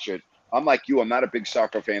going to watch it. I'm like you. I'm not a big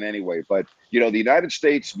soccer fan anyway. But, the United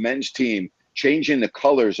States men's team changing the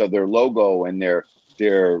colors of their logo and their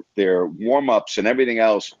warm-ups and everything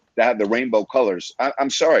else that have the rainbow colors. I'm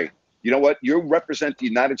sorry. You know what? You represent the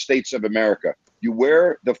United States of America. You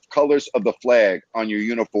wear the colors of the flag on your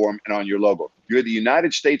uniform and on your logo. You're the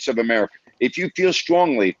United States of America. If you feel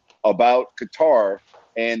strongly about Qatar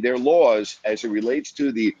and their laws as it relates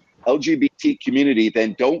to the LGBT community,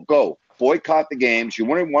 then don't go. Boycott the games. You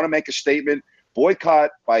want to make a statement, boycott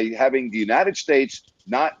by having the United States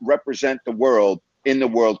not represent the world in the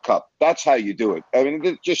World Cup. That's how you do it. I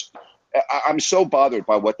mean, I'm so bothered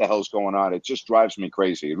by what the hell's going on. It just drives me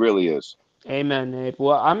crazy. It really is. Amen, Nate.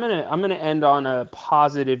 Well, I'm gonna end on a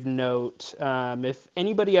positive note. If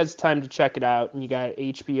anybody has time to check it out, and you got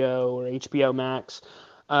HBO or HBO Max,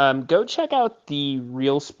 go check out the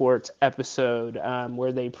Real Sports episode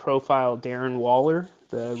where they profile Darren Waller,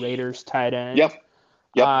 the Raiders tight end. Yep.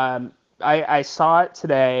 I saw it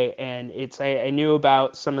today, and I knew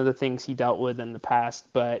about some of the things he dealt with in the past,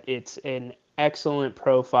 but it's an excellent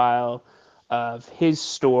profile of his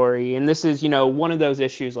story. And this is, one of those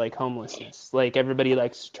issues like homelessness. Like, everybody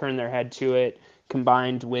likes to turn their head to it,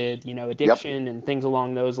 combined with, addiction and things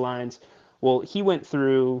along those lines. Well, he went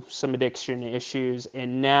through some addiction issues,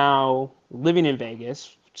 and now living in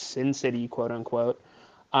Vegas, Sin City, quote unquote,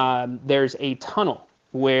 there's a tunnel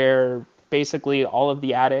where basically all of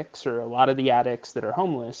the addicts, or a lot of the addicts that are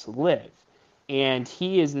homeless, live. And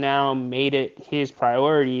he has now made it his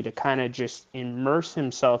priority to kind of just immerse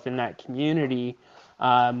himself in that community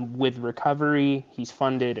with recovery. He's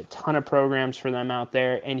funded a ton of programs for them out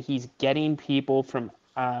there, and he's getting people from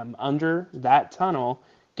under that tunnel,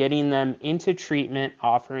 getting them into treatment,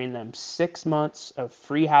 offering them 6 months of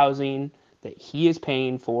free housing that he is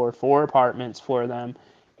paying for 4 apartments for them,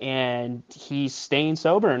 and he's staying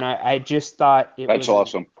sober. And I just thought that's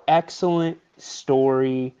awesome. An excellent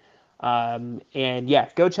story. And yeah,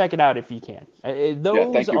 go check it out if you can.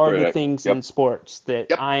 Those are the things in sports that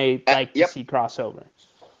I like to see crossover.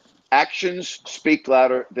 Actions speak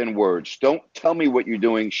louder than words. Don't tell me what you're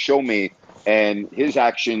doing. Show me. And his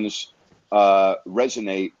actions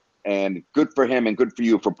resonate. And good for him and good for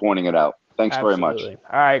you for pointing it out. Thanks very much. All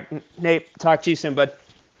right, Nate. Talk to you soon, bud.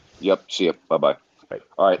 Yep. See you. Bye-bye. Bye.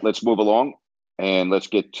 All right, let's move along. And let's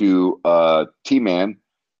get to T-Man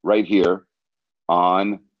right here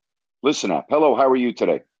on Listen Up. Hello, how are you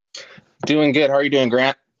today? Doing good. How are you doing,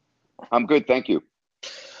 Grant? I'm good, thank you.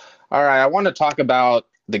 All right, I want to talk about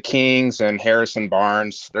the Kings and Harrison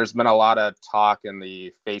Barnes. There's been a lot of talk in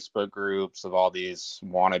the Facebook groups of all these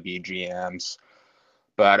wannabe GMs.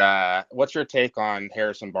 But what's your take on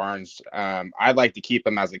Harrison Barnes? I'd like to keep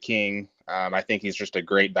him as a King. I think he's just a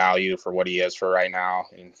great value for what he is for right now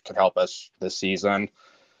and could help us this season.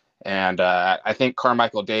 And I think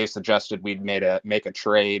Carmichael Day suggested we'd make a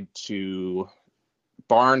trade to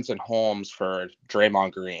Barnes and Holmes for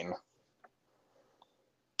Draymond Green.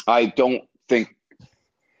 I don't think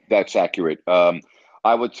that's accurate.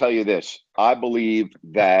 I would tell you this. I believe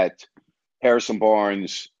that Harrison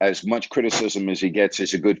Barnes, as much criticism as he gets,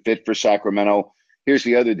 is a good fit for Sacramento. Here's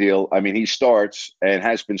the other deal. I mean, he starts and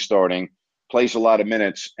has been starting, plays a lot of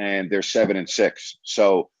minutes, and they're 7-6.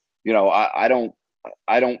 So, you know, I don't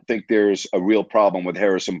think there's a real problem with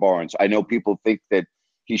Harrison Barnes. I know people think that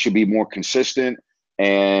he should be more consistent,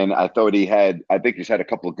 and I think he's had a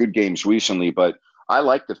couple of good games recently, but I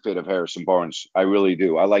like the fit of Harrison Barnes. I really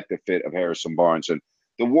do. I like the fit of Harrison Barnes. And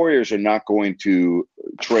the Warriors are not going to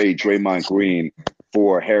trade Draymond Green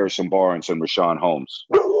for Harrison Barnes and Richaun Holmes.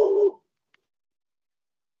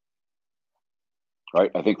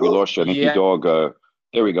 Right? I think we lost you. I think your dog,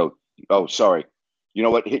 there we go. Oh, sorry. You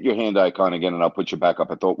know what? Hit your hand icon again, and I'll put you back up.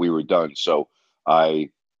 I thought we were done, so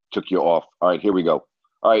I took you off. All right, here we go.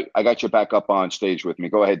 All right, I got you back up on stage with me.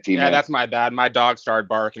 Go ahead, team. Yeah, that's my bad. My dog started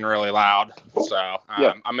barking really loud, so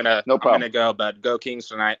I'm gonna go. But go Kings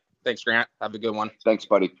tonight. Thanks, Grant. Have a good one. Thanks,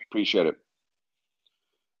 buddy. Appreciate it.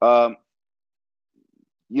 You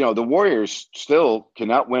know, the Warriors still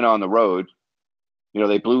cannot win on the road. You know,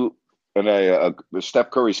 they blew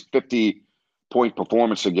Steph Curry's 50-point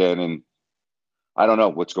performance again, and I don't know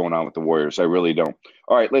what's going on with the Warriors. I really don't.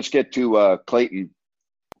 All right, let's get to Clayton.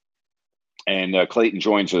 And Clayton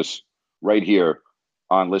joins us right here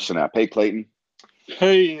on Listen App. Hey, Clayton.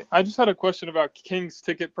 Hey, I just had a question about Kings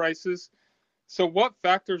ticket prices. So what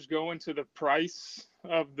factors go into the price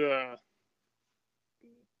of the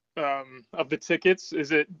tickets?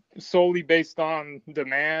 Is it solely based on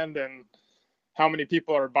demand and how many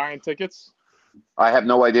people are buying tickets? I have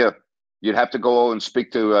no idea. You'd have to go and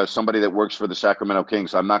speak to somebody that works for the Sacramento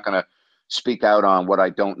Kings. I'm not going to speak out on what I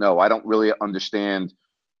don't know. I don't really understand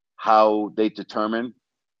how they determine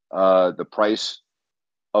the price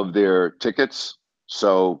of their tickets.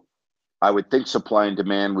 So I would think supply and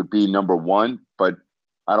demand would be number one, but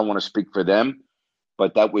I don't want to speak for them.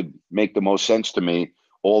 But that would make the most sense to me.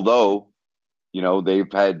 Although, you know, they've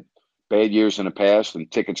had bad years in the past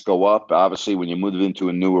and tickets go up. Obviously, when you move into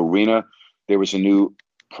a new arena, there was a new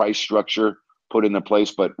price structure put into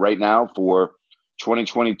place. But right now for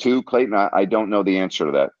 2022, Clayton, I don't know the answer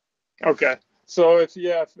to that. Okay. So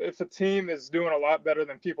if a team is doing a lot better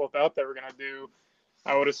than people thought they were going to do,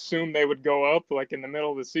 I would assume they would go up like in the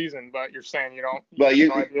middle of the season. But you're saying you don't. Well,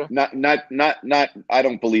 idea? I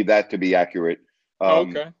don't believe that to be accurate.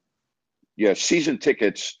 Okay. Yeah, season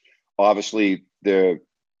tickets. Obviously, the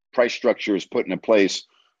price structure is put into place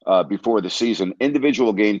before the season.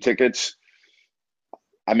 Individual game tickets.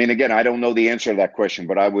 I mean, again, I don't know the answer to that question,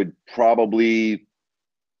 but I would probably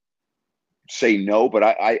say no, but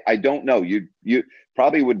I don't know. You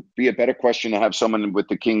probably would be a better question to have someone with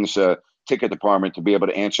the Kings ticket department to be able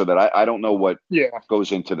to answer that. I don't know what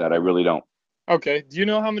goes into that. I really don't. Okay. Do you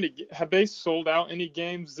know how many have they sold out any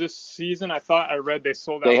games this season? I thought I read they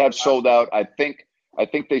sold out. They have sold out. I think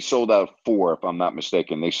they sold out 4, if I'm not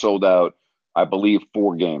mistaken. They sold out, I believe,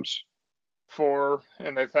 4 games. 4,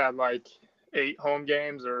 and they've had like 8 home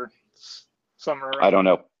games or somewhere. I don't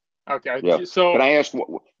know. Okay. Yeah. So can I ask?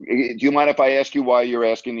 Do you mind if I ask you why you're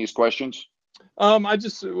asking these questions? I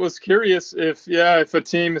just was curious if a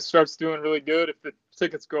team starts doing really good, if the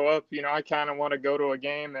tickets go up, you know, I kind of want to go to a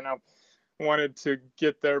game, and I wanted to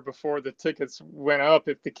get there before the tickets went up.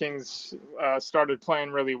 If the Kings started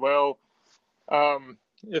playing really well,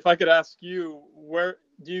 if I could ask you, where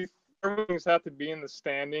do you think have to be in the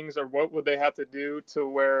standings, or what would they have to do to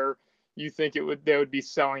where you think they would be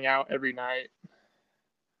selling out every night?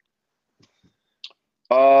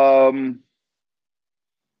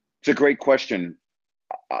 It's a great question.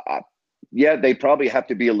 Yeah, they probably have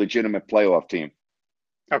to be a legitimate playoff team.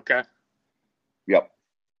 Okay. Yep.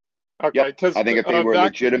 Okay. Yep. I think if they were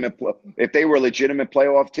a legitimate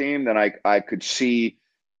playoff team, then I could see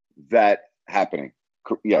that happening.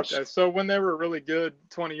 Yes. Okay. So when they were really good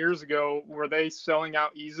 20 years ago, were they selling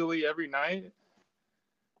out easily every night?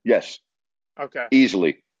 Yes. Okay.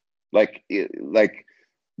 Easily, like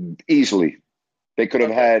easily. They could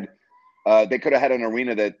have had an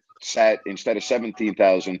arena that sat, instead of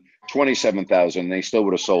 17,000, 27,000. They still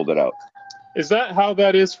would have sold it out. Is that how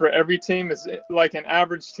that is for every team? Is it like an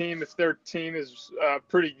average team, if their team is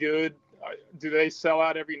pretty good, do they sell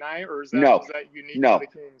out every night, or is No, that unique no. to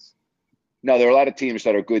the Kings? No, there are a lot of teams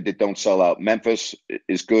that are good that don't sell out. Memphis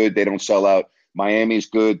is good. They don't sell out. Miami's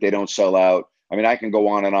good. They don't sell out. I mean, I can go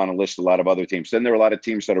on and list a lot of other teams. Then there are a lot of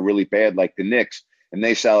teams that are really bad, like the Knicks, and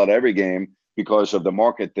they sell out every game because of the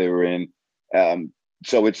market they're in.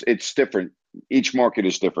 So it's different. Each market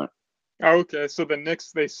is different. Oh, okay, so the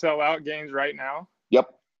Knicks, they sell out games right now? Yep.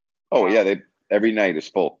 Oh, Wow. yeah. Every night is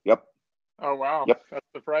full. Yep. Oh, wow. Yep. That's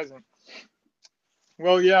surprising.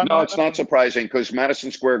 Well, yeah. No, it's not surprising because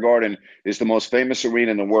Madison Square Garden is the most famous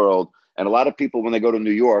arena in the world. And a lot of people, when they go to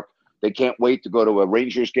New York, they can't wait to go to a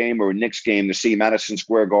Rangers game or a Knicks game to see Madison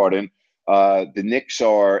Square Garden. The Knicks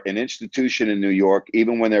are an institution in New York,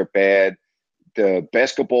 even when they're bad. The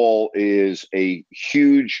basketball is a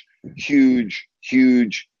huge, huge,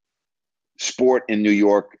 huge sport in New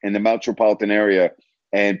York, in the metropolitan area.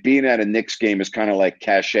 And being at a Knicks game is kind of like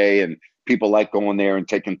cachet, and people like going there and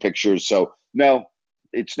taking pictures. So, no,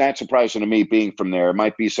 it's not surprising to me being from there. It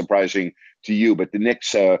might be surprising to you, but the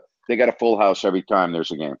Knicks, they got a full house every time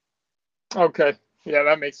there's a game. Okay. Yeah,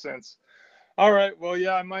 that makes sense. All right. Well,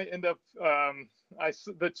 yeah, I might end up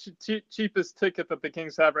the cheapest ticket that the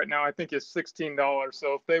Kings have right now, I think, is $16.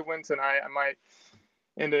 So if they win tonight, I might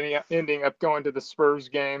ending up going to the Spurs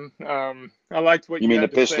game. I liked what you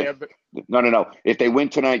had to say. No. If they win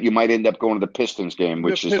tonight, you might end up going to the Pistons game,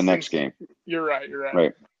 which is the next game. You're right.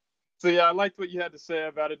 Right. So, yeah, I liked what you had to say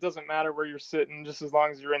about it. Doesn't matter where you're sitting, just as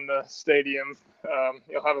long as you're in the stadium,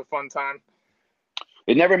 you'll have a fun time.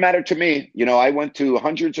 It never mattered to me. You know, I went to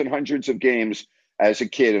hundreds and hundreds of games as a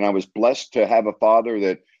kid, and I was blessed to have a father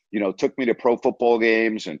that, you know, took me to pro football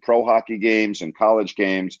games and pro hockey games and college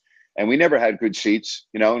games. And we never had good seats,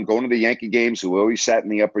 you know, and going to the Yankee games, we always sat in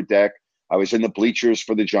the upper deck. I was in the bleachers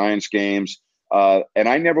for the Giants games. And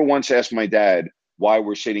I never once asked my dad why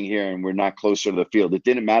we're sitting here and we're not closer to the field. It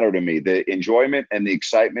didn't matter to me. The enjoyment and the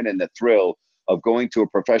excitement and the thrill of going to a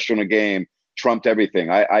professional game trumped everything.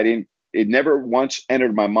 It never once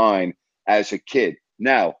entered my mind as a kid.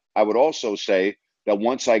 Now, I would also say that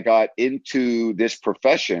once I got into this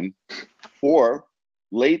profession, or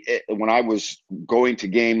late when I was going to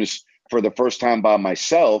games for the first time by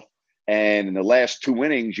myself, and in the last two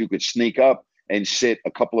innings, you could sneak up and sit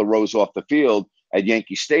a couple of rows off the field at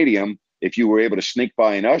Yankee Stadium. If you were able to sneak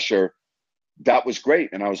by an usher, that was great.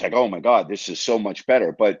 And I was like, oh my God, this is so much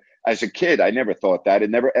better. But as a kid, I never thought that.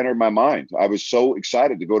 It never entered my mind. I was so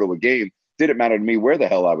excited to go to a game. Didn't matter to me where the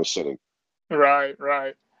hell I was sitting. Right.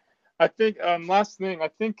 I think last thing, I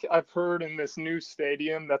think I've heard in this new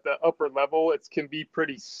stadium that the upper level, it can be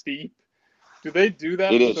pretty steep. Do they do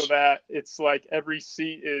that so that it's like every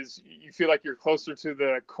seat is, you feel like you're closer to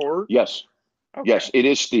the court? Yes. Okay. Yes, it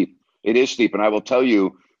is steep. It is steep. And I will tell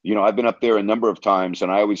you, you know, I've been up there a number of times,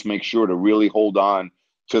 and I always make sure to really hold on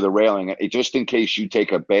to the railing, just in case you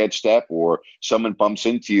take a bad step or someone bumps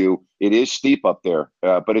into you. It is steep up there,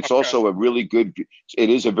 but it's also a really good. It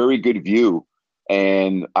is a very good view,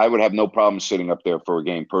 and I would have no problem sitting up there for a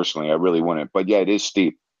game personally. I really wouldn't. But yeah, it is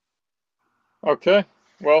steep. Okay.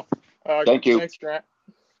 Well, thank you. Thanks, Grant.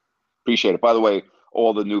 Appreciate it. By the way,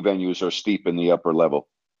 all the new venues are steep in the upper level.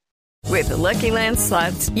 With the Lucky Land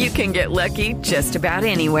Slots, you can get lucky just about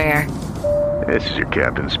anywhere. This is your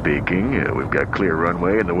captain speaking. We've got clear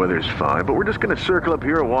runway and the weather's fine, but we're just going to circle up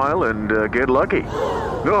here a while and get lucky.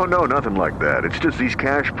 No, nothing like that. It's just these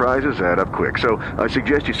cash prizes add up quick. So I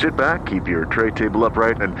suggest you sit back, keep your tray table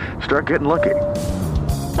upright, and start getting lucky.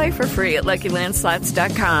 Play for free at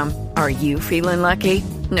LuckyLandSlots.com. Are you feeling lucky?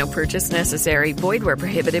 No purchase necessary. Void where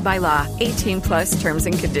prohibited by law. 18+ terms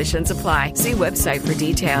and conditions apply. See website for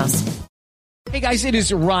details. Hey guys, it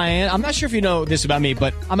is Ryan. I'm not sure if you know this about me,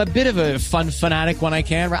 but I'm a bit of a fun fanatic when I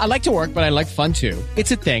can. I like to work, but I like fun too.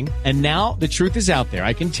 It's a thing. And now the truth is out there.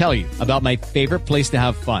 I can tell you about my favorite place to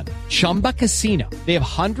have fun. Chumba Casino. They have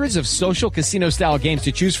hundreds of social casino style games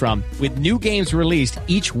to choose from with new games released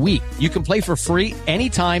each week. You can play for free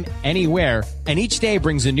anytime, anywhere. And each day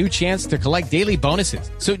brings a new chance to collect daily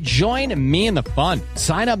bonuses. So join me in the fun.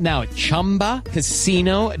 Sign up now at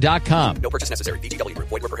ChumbaCasino.com. No purchase necessary. VGW.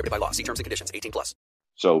 Void where prohibited by law. See terms and conditions. 18+.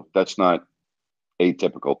 So that's not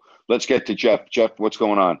atypical. Let's get to Jeff. Jeff, what's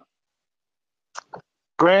going on?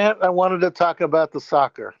 Grant, I wanted to talk about the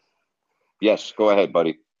soccer. Yes, go ahead,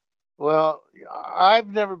 buddy. Well, I've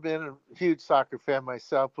never been a huge soccer fan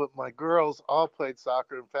myself, but my girls all played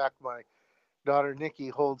soccer. In fact, my daughter Nikki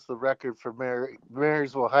holds the record for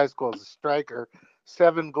Marysville High School as a striker,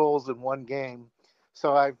 7 goals in one game.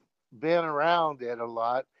 So I've been around it a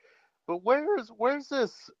lot. But where's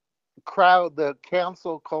this crowd, the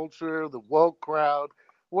cancel culture, the woke crowd?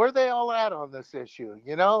 Where are they all at on this issue?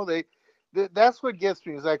 You know, that's what gets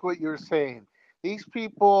me. Is like what you're saying. These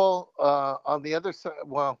people on the other side.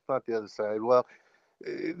 Well, not the other side. Well,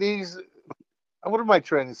 these. What am I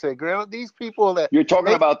trying to say, Graham? These people that you're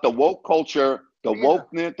talking about, the woke culture, the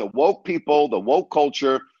wokeness, the woke people, the woke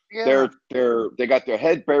culture. Yeah. They got their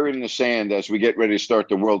head buried in the sand as we get ready to start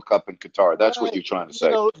the World Cup in Qatar. That's what you're trying to say.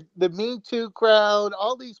 You know, the Me Too crowd,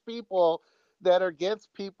 all these people that are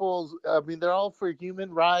against people's. I mean, they're all for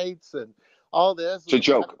human rights and all this. It's a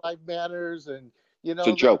joke. Black Lives Matters, and you know,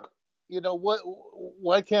 it's a joke. You know what?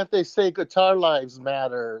 Why can't they say Qatar lives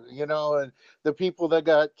matter? You know, and the people that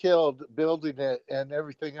got killed building it and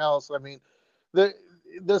everything else. I mean,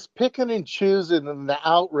 this picking and choosing and the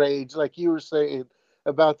outrage, like you were saying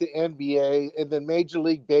about the NBA, and then Major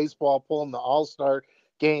League Baseball pulling the All-Star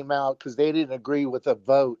game out because they didn't agree with a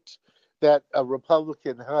vote that a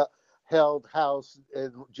Republican held House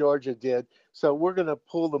in Georgia did. So we're going to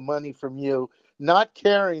pull the money from you, not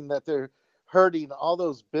caring that they're hurting all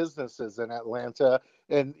those businesses in Atlanta,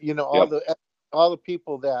 and you know all the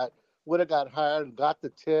people that would have got hired and got the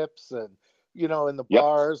tips, and you know, in the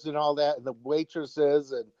bars and all that, and the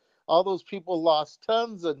waitresses, and all those people lost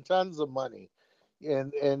tons and tons of money,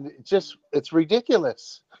 and it's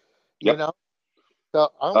ridiculous, you know. So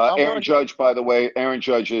Aaron Judge, by the way, Aaron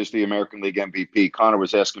Judge is the American League MVP. Connor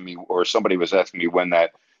was asking me, or somebody was asking me when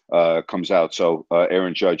that comes out. So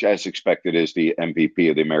Aaron Judge, as expected, is the MVP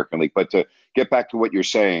of the American League. But to get back to what you're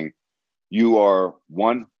saying, you are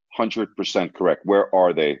 100% correct. Where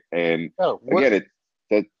are they? And I get it.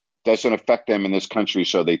 That doesn't affect them in this country,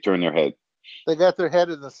 so they turn their head. They got their head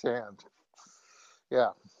in the sand. Yeah,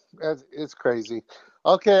 it's crazy.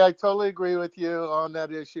 Okay, I totally agree with you on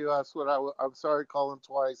that issue. That's what I'm sorry calling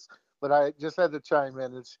twice, but I just had to chime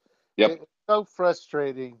in. It's so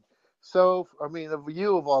frustrating. So, I mean,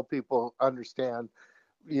 you of all people understand,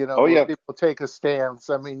 you know, people take a stance.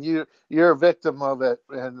 I mean, you're a victim of it,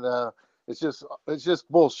 and it's just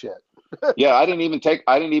bullshit. Yeah, I didn't even take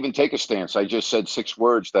a stance. I just said 6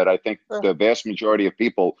 words that I think the vast majority of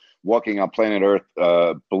people walking on planet Earth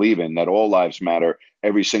believe in, that all lives matter,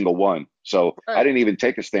 every single one. So I didn't even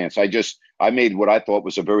take a stance. I made what I thought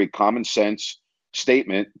was a very common sense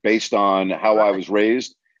statement based on how I was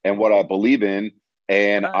raised and what I believe in.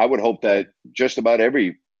 And I would hope that just about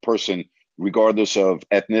every person, regardless of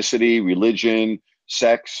ethnicity, religion,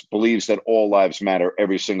 sex, believes that all lives matter,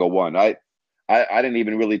 every single one. I didn't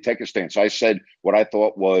even really take a stance. I said what I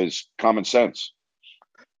thought was common sense.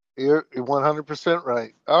 You're 100%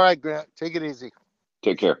 right. All right, Grant, take it easy.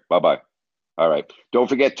 Take care. Bye-bye. All right. Don't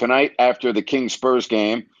forget, tonight after the Kings-Spurs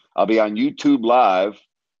game, I'll be on YouTube Live.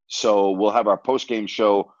 So we'll have our post-game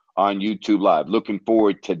show on YouTube Live. Looking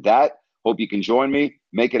forward to that. Hope you can join me.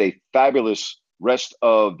 Make it a fabulous rest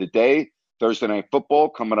of the day. Thursday Night Football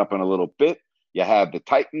coming up in a little bit. You have the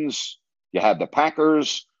Titans. You have the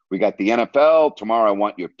Packers. We got the NFL. Tomorrow I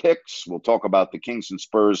want your picks. We'll talk about the Kings and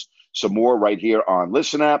Spurs some more right here on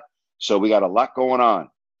Listen App. So we got a lot going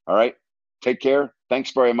on. All right. Take care.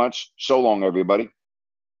 Thanks very much. So long, everybody.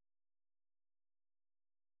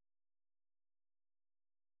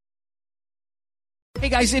 Hey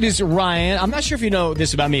guys, it is Ryan. I'm not sure if you know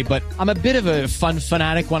this about me, but I'm a bit of a fun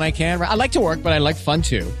fanatic when I can. I like to work, but I like fun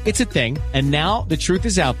too. It's a thing. And now the truth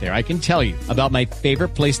is out there. I can tell you about my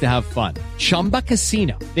favorite place to have fun. Chumba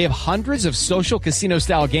Casino. They have hundreds of social casino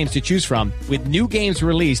style games to choose from with new games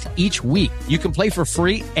released each week. You can play for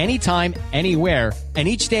free anytime, anywhere. And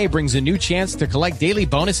each day brings a new chance to collect daily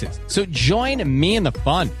bonuses. So join me in the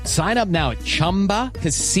fun. Sign up now at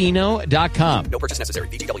ChumbaCasino.com. No purchase necessary.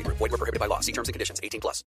 VGW. Void where prohibited by law. See terms and conditions.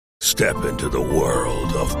 18+. Step into the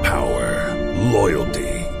world of power, loyalty,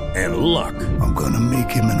 and luck. I'm going to make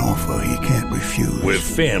him an offer he can't refuse. With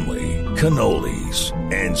family, cannolis,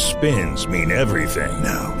 and spins mean everything.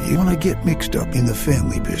 Now, you want to get mixed up in the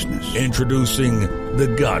family business. Introducing The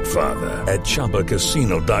Godfather at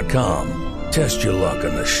ChumbaCasino.com. Test your luck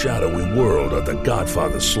in the shadowy world of The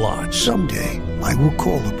Godfather slot. Someday, I will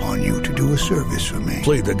call upon you to do a service for me.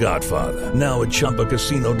 Play The Godfather, now at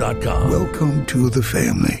ChumbaCasino.com. Welcome to the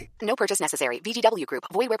family. No purchase necessary. VGW Group.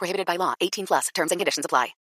 Void where prohibited by law. 18+. Terms and conditions apply.